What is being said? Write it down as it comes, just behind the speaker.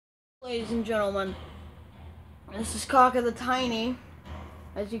Ladies and gentlemen, this is Kaka the Tiny,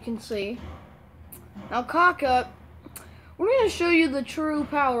 as you can see. Now Kaka, we're going to show you the true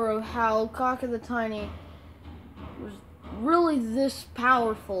power of how Kaka the Tiny was really this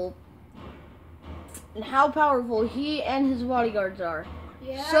powerful, and how powerful he and his bodyguards are.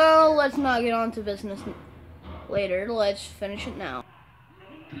 Yeah. So let's not get on to business later, let's finish it now.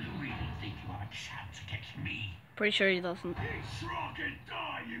 Do you really think you have a chance against me? Pretty sure he doesn't. Shrunk and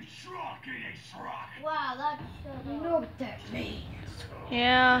die, you shrunk. Wow, that's you know what that means.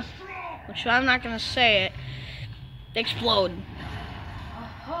 Yeah, which I'm not gonna say it. Explode.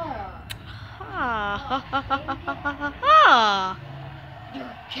 Aha. Ha ha ha ha ha ha.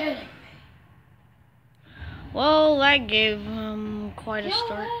 You're kidding me. Well, that gave him quite a Kill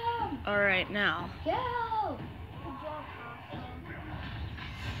start. him. Alright, now. Go.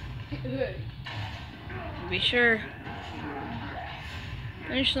 Good job, Be sure.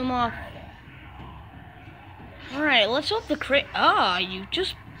 Finish them off. Alright, let's hope the crate. Ah, you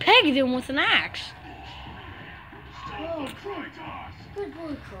just pegged him with an axe. Oh, good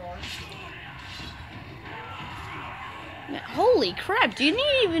boy, Cross. Holy crap! Do you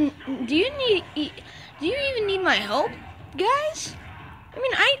even need my help, guys? I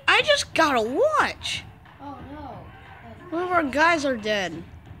mean, I just gotta watch. Oh no. One of our guys are dead.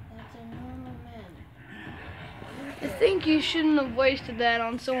 That's a normal man. I think you shouldn't have wasted that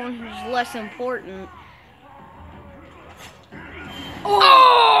on someone who's less important.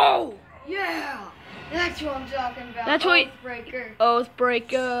 Oh! Yeah. That's what I'm talking about. That's what. Oathbreaker.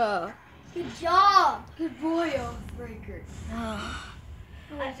 Oathbreaker. Good job. Good boy, Oathbreaker.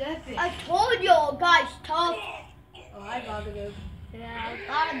 What's that been? I told you, guys, tough. Oh, I gotta do. Yeah, I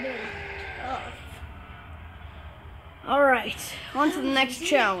gotta do. Tough. Alright, on to the next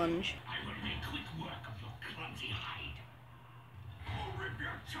challenge. I will make quick work of your clumsy hide. I'll rip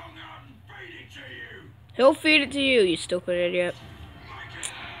your tongue out and feed it to you. He'll feed it to you, you stupid idiot.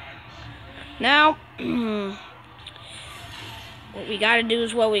 Now, what we gotta do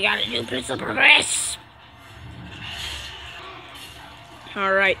is what we gotta do. Progress.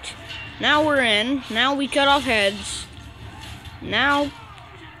 Alright, now we're in. Now we cut off heads. Now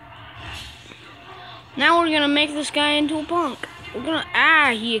we're gonna make this guy into a punk. We're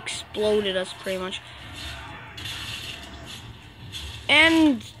gonna, he exploded us pretty much.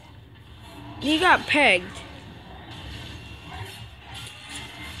 And he got pegged.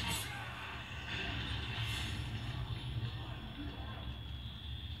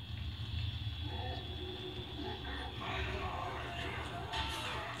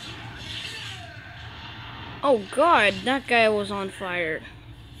 Oh god, that guy was on fire.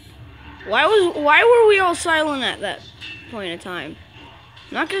 Why were we all silent at that point in time?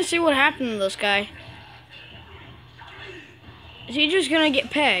 I'm not gonna see what happened to this guy. Is he just gonna get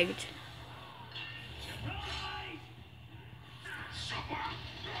pegged?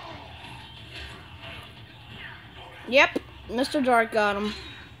 Yep, Mr. Dark got him.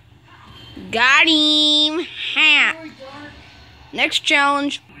 Got him! Ha! Next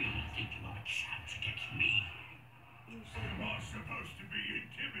challenge.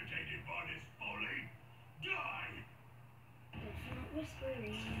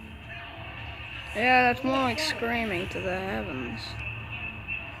 Yeah, that's more like screaming to the heavens.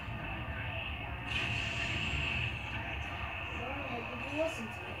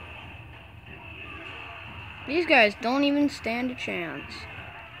 These guys don't even stand a chance.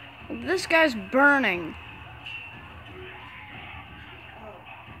 This guy's burning.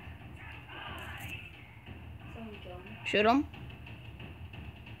 Shoot him.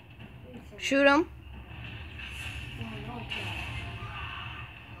 Shoot him.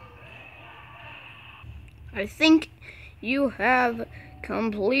 I think you have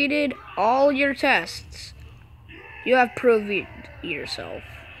completed all your tests. You have proved yourself.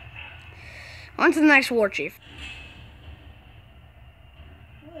 On to the next war chief.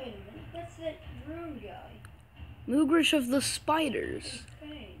 Wait a minute, that's that rune guy. Mugrish of the Spiders.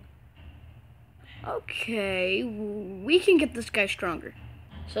 Okay, we can get this guy stronger.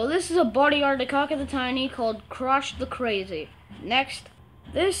 So this is a bodyguard to Kaka the Tiny called Crush the Crazy. Next.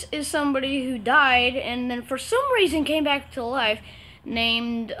 This is somebody who died and then for some reason came back to life,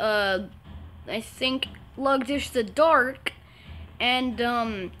 named, I think, Lugdish the Dark,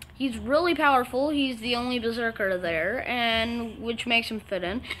 and, he's really powerful. He's the only berserker there, and which makes him fit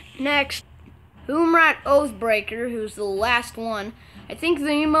in. Next, Humrat Oathbreaker, who's the last one, I think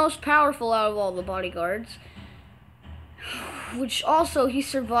the most powerful out of all the bodyguards, which also he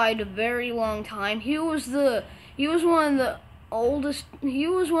survived a very long time. He was one of the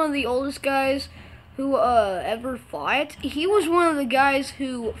oldest guys who ever fought. He was one of the guys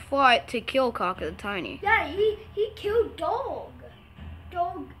who fought to kill Kaka the Tiny. Yeah, he killed Dog.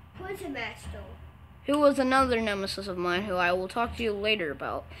 Dog Prison Master. Who was another nemesis of mine who I will talk to you later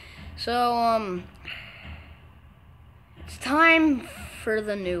about. So, it's time for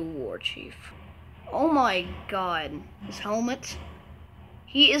the new war chief. Oh my god. His helmet.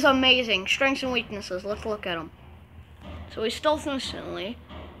 He is amazing. Strengths and weaknesses. Let's look at him. So he's stealth instantly.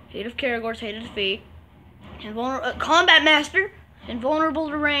 Hate of Karagor's, hate of defeat. Combat master. Invulnerable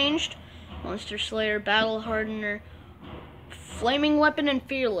to ranged. Monster slayer, battle hardener. Flaming weapon and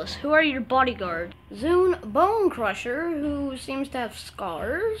fearless. Who are your bodyguard? Zune Bone Crusher, who seems to have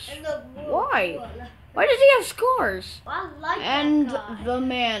scars. Why? Why does he have scars? I like and that guy. the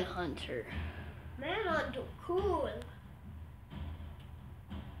Manhunter. Manhunter, cool.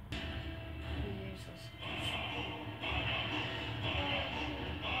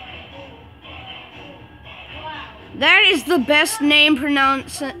 That is the best name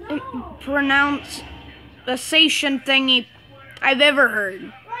pronunciation thingy I've ever heard.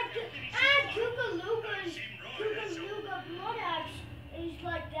 Like, Kugaluga's blood axe is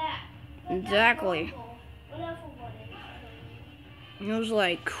like that. Like Exactly. that whatever one it is. It was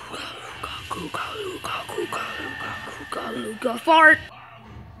like fart. I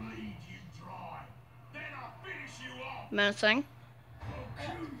will bleed you dry. Then I'll finish you off. Menacing. I'll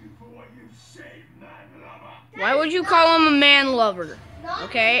kill you for what you saved, man lover. Why would you call him a man lover?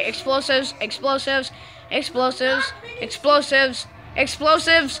 Okay, explosives, explosives, explosives, explosives,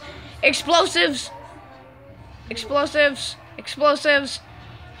 explosives, explosives, explosives, explosives,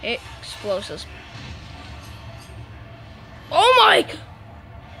 explosives. Oh my!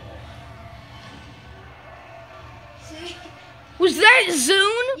 See? Was that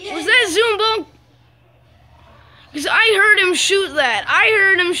Zune? Yeah. Was that Zune Bone? Because I heard him shoot that. I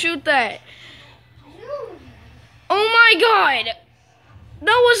heard him shoot that. Oh my god!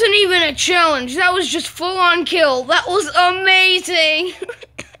 That wasn't even a challenge. That was just full-on kill. That was amazing.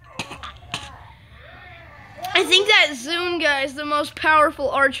 I think that Zune guy is the most powerful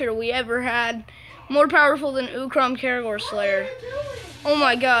archer we ever had. More powerful than Ukram Karagor Slayer. Oh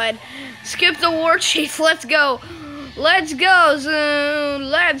my god. Skip the war chief. Let's go. Let's go, Zune.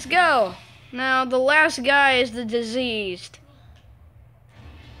 Let's go. Now, the last guy is the diseased.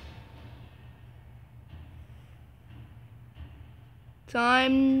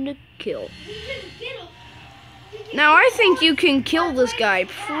 Time to kill. Now, I think you can kill this guy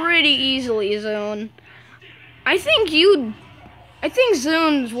pretty easily, Zune. I think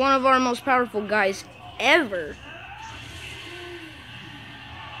Zune's one of our most powerful guys ever.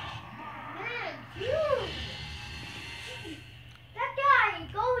 Man, dude. That guy is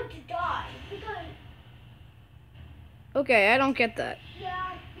going to die because Okay, I don't get that.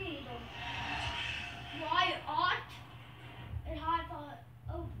 yeah, he don't. Why ought and I thought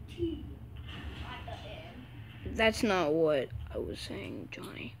OT at the end. That's not what I was saying,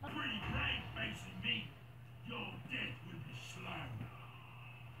 Johnny. Pretty brave facing me. Your death will be slow.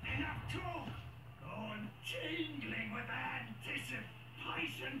 Enough talk. I'm tingling with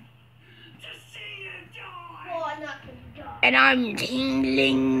anticipation to see you die. Oh, I'm not gonna die. And I'm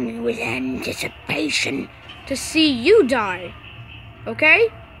tingling with anticipation to see you die. Okay?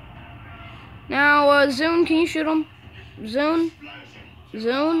 Now, Zune, can you shoot him? Zune?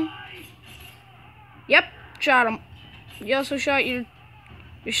 Zune? Yep, shot him. You also shot your...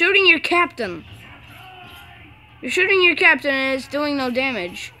 You're shooting your captain. You're shooting your captain and it's doing no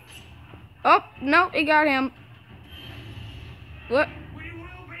damage. Oh, no, it got him. What? We will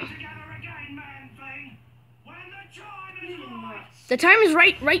be together again, man thing. When the time is right. The time is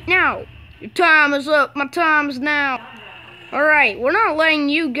right now. Your time is up. My time is now. Alright, we're not letting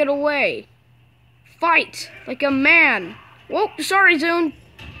you get away. Fight like a man. Whoa, sorry, Zune.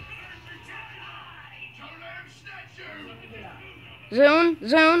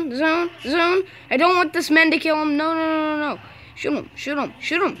 Zune. I don't want this man to kill him. No. Shoot him.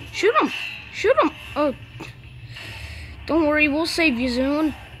 Oh. Don't worry, we'll save you,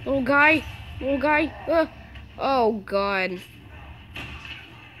 Zune. Little guy. Oh, God.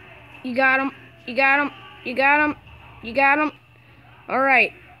 You got him.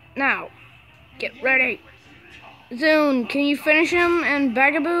 Alright, now, get ready. Zune, can you finish him? And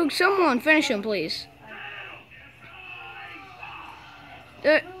Bagaboog, someone finish him, please.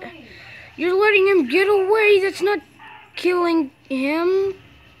 You're letting him get away. That's not killing him.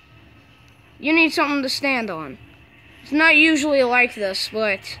 You need something to stand on. It's not usually like this,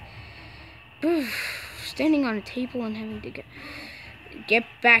 but... standing on a table and having to get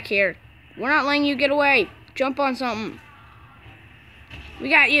back here. We're not letting you get away. Jump on something. We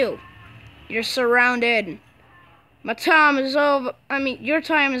got you. You're surrounded. My time is over. I mean, your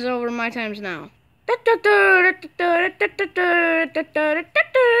time is over. My time's now.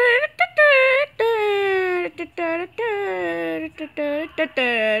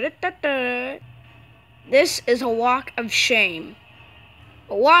 This is a walk of shame.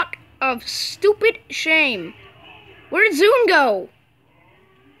 A walk of stupid shame. Where did Zune go?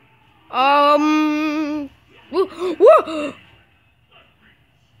 Whoa.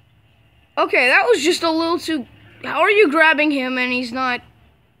 Okay, that was just a little too... How are you grabbing him and he's not...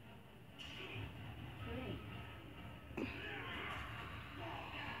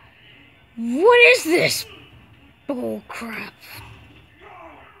 What is this? Oh, crap.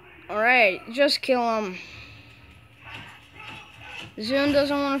 Alright, just kill him. Zune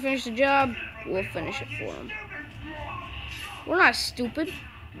doesn't want to finish the job. We'll finish it for him. We're not stupid.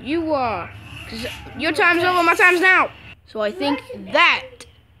 You are. 'Cause your time's over, my time's now. So I think that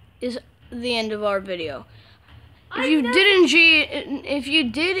is the end of our video. If you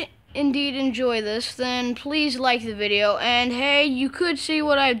did indeed enjoy this, then please like the video. And hey, you could see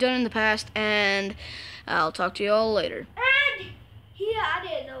what I've done in the past, and I'll talk to you all later. And I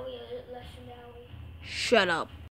didn't know we had a lesson that week. Shut up.